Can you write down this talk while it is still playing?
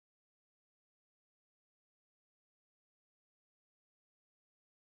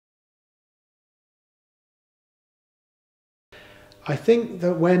I think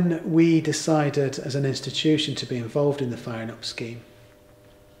that when we decided as an institution to be involved in the Firing Up scheme,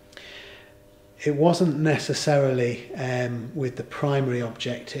 it wasn't necessarily with the primary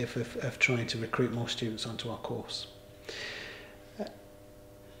objective of trying to recruit more students onto our course.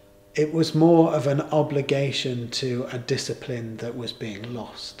 It was more of an obligation to a discipline that was being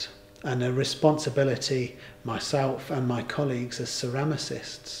lost, and a responsibility, myself and my colleagues as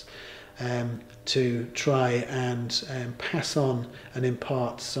ceramicists, to try and pass on and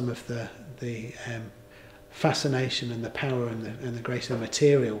impart some of the fascination and the power and the grace of the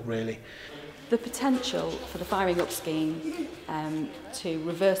material, really. The potential for the Firing Up scheme to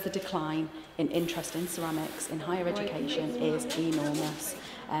reverse the decline in interest in ceramics in higher education is enormous.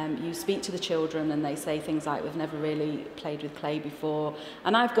 You speak to the children and they say things like, we've never really played with clay before.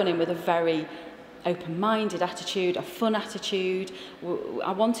 And I've gone in with a very open-minded attitude, a fun attitude.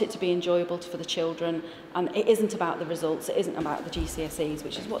 I want it to be enjoyable for the children, and it isn't about the results, it isn't about the GCSEs,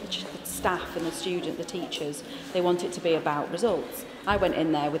 which is what the staff and the teachers, they want it to be about results. I went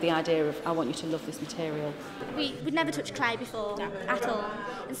in there with the idea of, I want you to love this material. We'd never touched clay before, at all.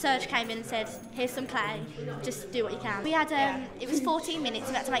 And Serge came in and said, here's some clay, just do what you can. We had, it was 14 minutes,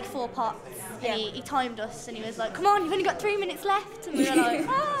 we had to make 4 pots, and he timed us, and he was like, come on, you've only got 3 minutes left, and we were like,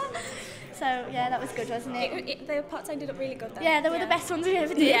 ah. So yeah, that was good, wasn't it? The pots ended up really good then. Yeah, they were the best ones we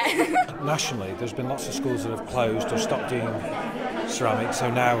ever did. Yeah. Nationally, there's been lots of schools that have closed or stopped doing ceramics, so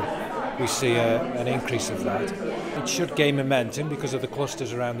now we see an increase of that. It should gain momentum because of the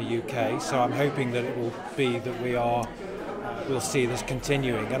clusters around the UK, so I'm hoping that it will be that we'll see this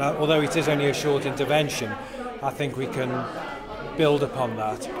continuing. And although it is only a short intervention, I think we can build upon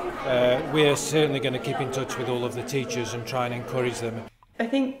that. We're certainly going to keep in touch with all of the teachers and try and encourage them. I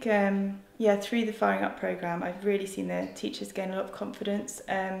think, through the Firing Up programme, I've really seen the teachers gain a lot of confidence,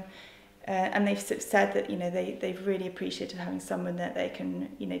 and they've said that they've really appreciated having someone that they can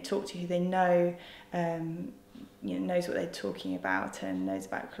talk to, who they know, knows what they're talking about and knows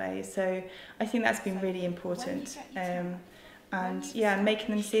about clay. So I think that's been really important, and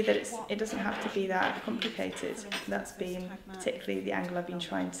making them see that it doesn't have to be that complicated. That's been particularly the angle I've been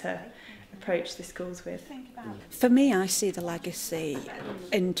trying to approach the schools with. For me, I see the legacy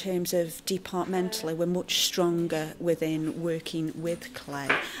in terms of departmentally, we're much stronger within working with clay,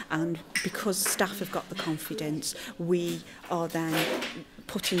 and because staff have got the confidence, we are then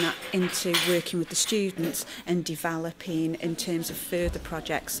putting that into working with the students and developing in terms of further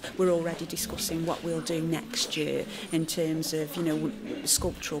projects. We're already discussing what we'll do next year in terms of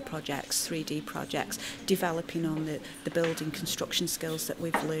sculptural projects, 3D projects, developing on the building construction skills that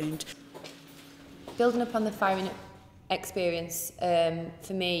we've learned. Building upon the Firing Up experience,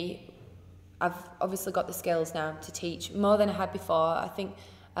 for me, I've obviously got the skills now to teach more than I had before. I think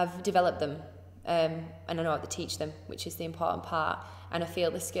I've developed them, and I know how to teach them, which is the important part. And I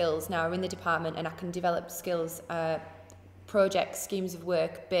feel the skills now are in the department, and I can develop skills, projects, schemes of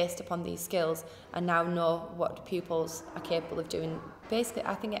work based upon these skills, and now know what pupils are capable of doing. Basically,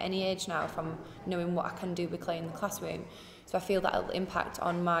 I think at any age now, from knowing what I can do with clay in the classroom. So I feel that it'll impact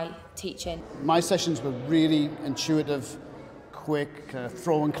on my teaching. My sessions were really intuitive, quick,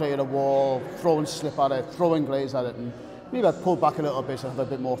 throwing clay at a wall, throwing slip at it, throwing glaze at it, and maybe I pulled back a little bit and have a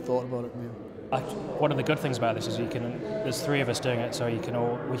bit more thought about it. One of the good things about this is there's 3 of us doing it, so we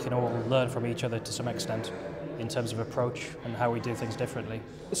can all learn from each other to some extent in terms of approach and how we do things differently.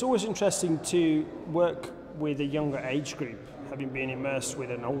 It's always interesting to work with a younger age group, having been immersed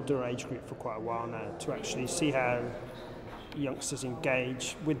with an older age group for quite a while now, to actually see how youngsters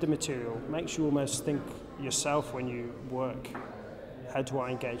engage with the material. Makes you almost think yourself when you work, how do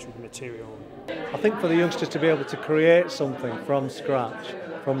I engage with the material? I think for the youngsters to be able to create something from scratch,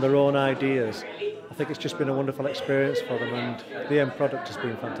 from their own ideas, I think it's just been a wonderful experience for them, and the end product has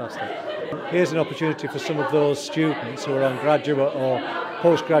been fantastic. Here's an opportunity for some of those students who are on graduate or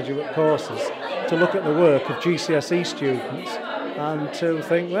postgraduate courses to look at the work of GCSE students and to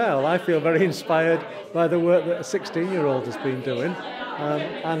think, well, I feel very inspired by the work that a 16-year-old has been doing,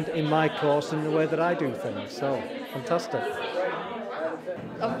 and in my course and the way that I do things. So, fantastic.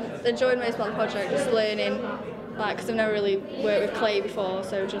 I've enjoyed most about the project, just learning, because I've never really worked with clay before,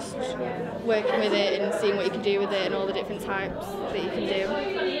 so just working with it and seeing what you can do with it and all the different types that you can do.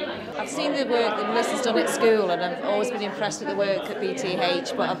 I've seen the work that Melissa's done at school, and I've always been impressed with the work at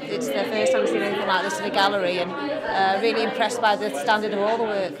BTH, but it's the first time I've seen anything like this in a gallery, and really impressed by the standard of all the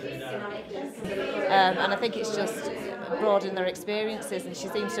work. And I think it's just broadened their experiences, and she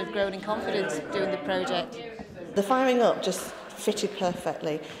seems to have grown in confidence doing the project. The Firing Up just fitted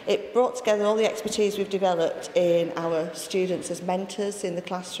perfectly. It brought together all the expertise we've developed in our students as mentors in the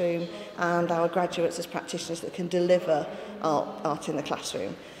classroom and our graduates as practitioners that can deliver art in the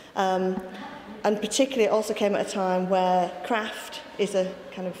classroom. And particularly it also came at a time where craft is a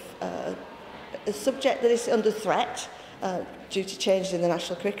kind of a subject that is under threat due to changes in the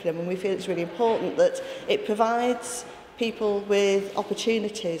national curriculum, and we feel it's really important that it provides people with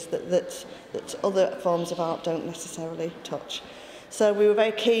opportunities that other forms of art don't necessarily touch. So we were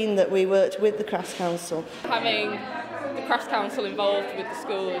very keen that we worked with the Crafts Council. Having the Crafts Council involved with the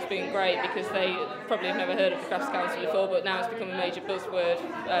school has been great because they probably have never heard of the Crafts Council before, but now it's become a major buzzword,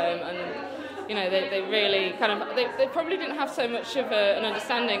 and you know, they really kind of, they probably didn't have so much of an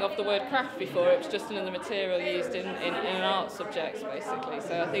understanding of the word craft before. It was just another material used in an art subject, basically.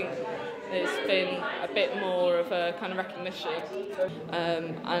 So I think there's been a bit more of a kind of recognition,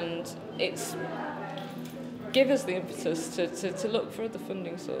 and it's give us the impetus to look for other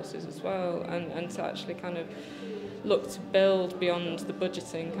funding sources as well, and to actually kind of look to build beyond the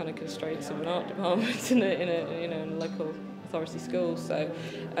budgeting kind of constraints of an art department in a local authority school. So.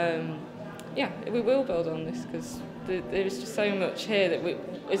 Yeah, we will build on this because there is just so much here that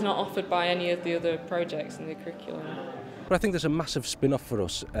is not offered by any of the other projects in the curriculum. But I think there's a massive spin-off for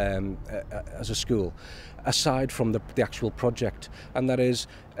us as a school, aside from the actual project, and that is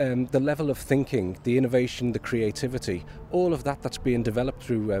the level of thinking, the innovation, the creativity, all of that's being developed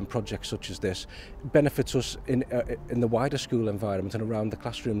through projects such as this benefits us in the wider school environment and around the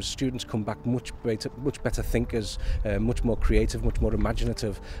classrooms. Students come back much better thinkers, much more creative, much more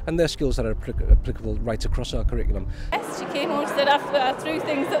imaginative, and they're skills that are applicable right across our curriculum. Yes, she came home, she said I threw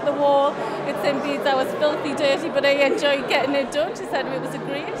things at the wall, it seemed I was filthy dirty, but I enjoyed getting it done. She said it was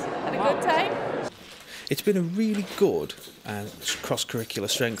had a good time. It's been a really good cross-curricular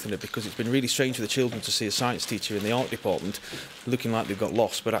strengthener because it's been really strange for the children to see a science teacher in the art department looking like they've got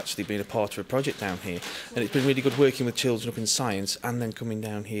lost but actually being a part of a project down here. And it's been really good working with children up in science and then coming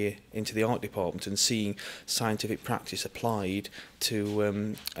down here into the art department and seeing scientific practice applied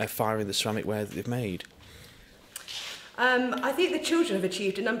to firing the ceramic ware that they've made. I think the children have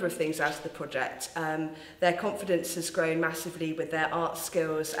achieved a number of things out of the project. Their confidence has grown massively with their art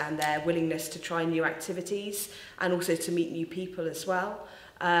skills and their willingness to try new activities and also to meet new people as well.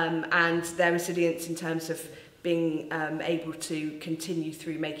 And their resilience in terms of being able to continue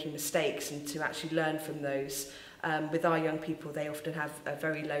through making mistakes and to actually learn from those. With our young people, they often have a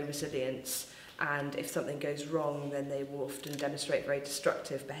very low resilience, and if something goes wrong, then they will often demonstrate very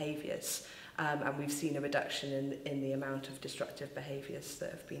destructive behaviours. And we've seen a reduction in the amount of destructive behaviours that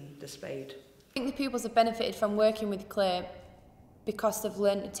have been displayed. I think the pupils have benefited from working with clay because they've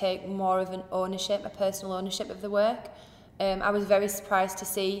learned to take more of an ownership, a personal ownership of the work. I was very surprised to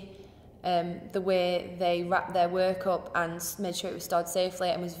see the way they wrapped their work up and made sure it was stored safely,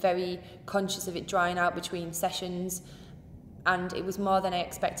 and was very conscious of it drying out between sessions, and it was more than I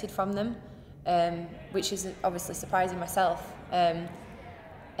expected from them, which is obviously surprising myself.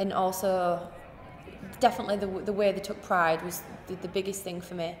 And also, definitely the way they took pride was the biggest thing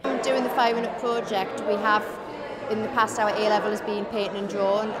for me. Doing the Firing Up project, we have, in the past, our A-level has been painting and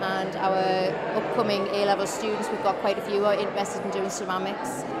drawing, and our upcoming A-level students, we've got quite a few who are interested in doing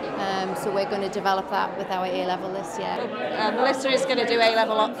ceramics. So we're going to develop that with our A-level this year. Melissa is going to do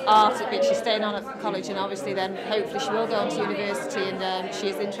A-level art, but she's staying on at college, and obviously then hopefully she will go on to university, and she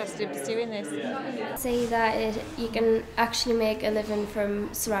is interested in pursuing this. Say that you can actually make a living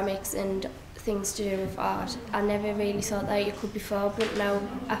from ceramics and things to do with art. I never really thought that you could before, but now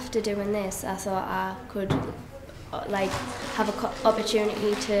after doing this, I thought I could have an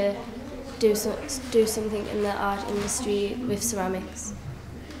opportunity to do something in the art industry with ceramics.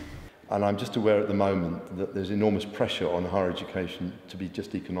 And I'm just aware at the moment that there's enormous pressure on higher education to be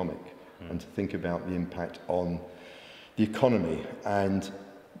just economic and to think about the impact on the economy. And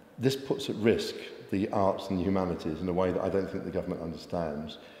this puts at risk the arts and the humanities in a way that I don't think the government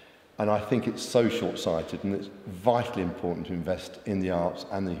understands. And I think it's so short-sighted, and it's vitally important to invest in the arts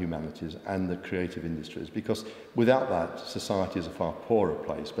and the humanities and the creative industries, because without that, society is a far poorer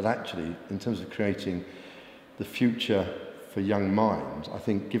place. But actually, in terms of creating the future for young minds, I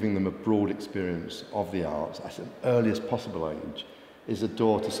think giving them a broad experience of the arts at an earliest possible age is a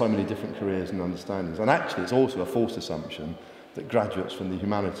door to so many different careers and understandings. And actually, it's also a false assumption that graduates from the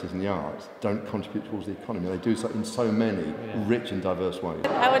humanities and the arts don't contribute towards the economy. They do so in so many rich and diverse ways.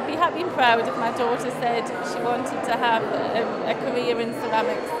 I would be happy and proud if my daughter said she wanted to have a career in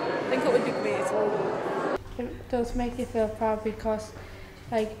ceramics. I think it would be great. It does make you feel proud because,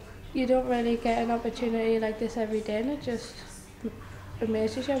 you don't really get an opportunity like this every day, and it just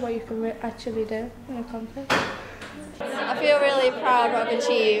amazes you what you can actually do and accomplish. I feel really proud of what I've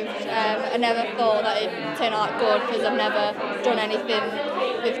achieved. I never thought that it'd turn out good because I've never done anything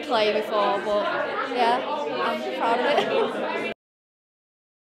with clay before, but yeah, I'm proud of it.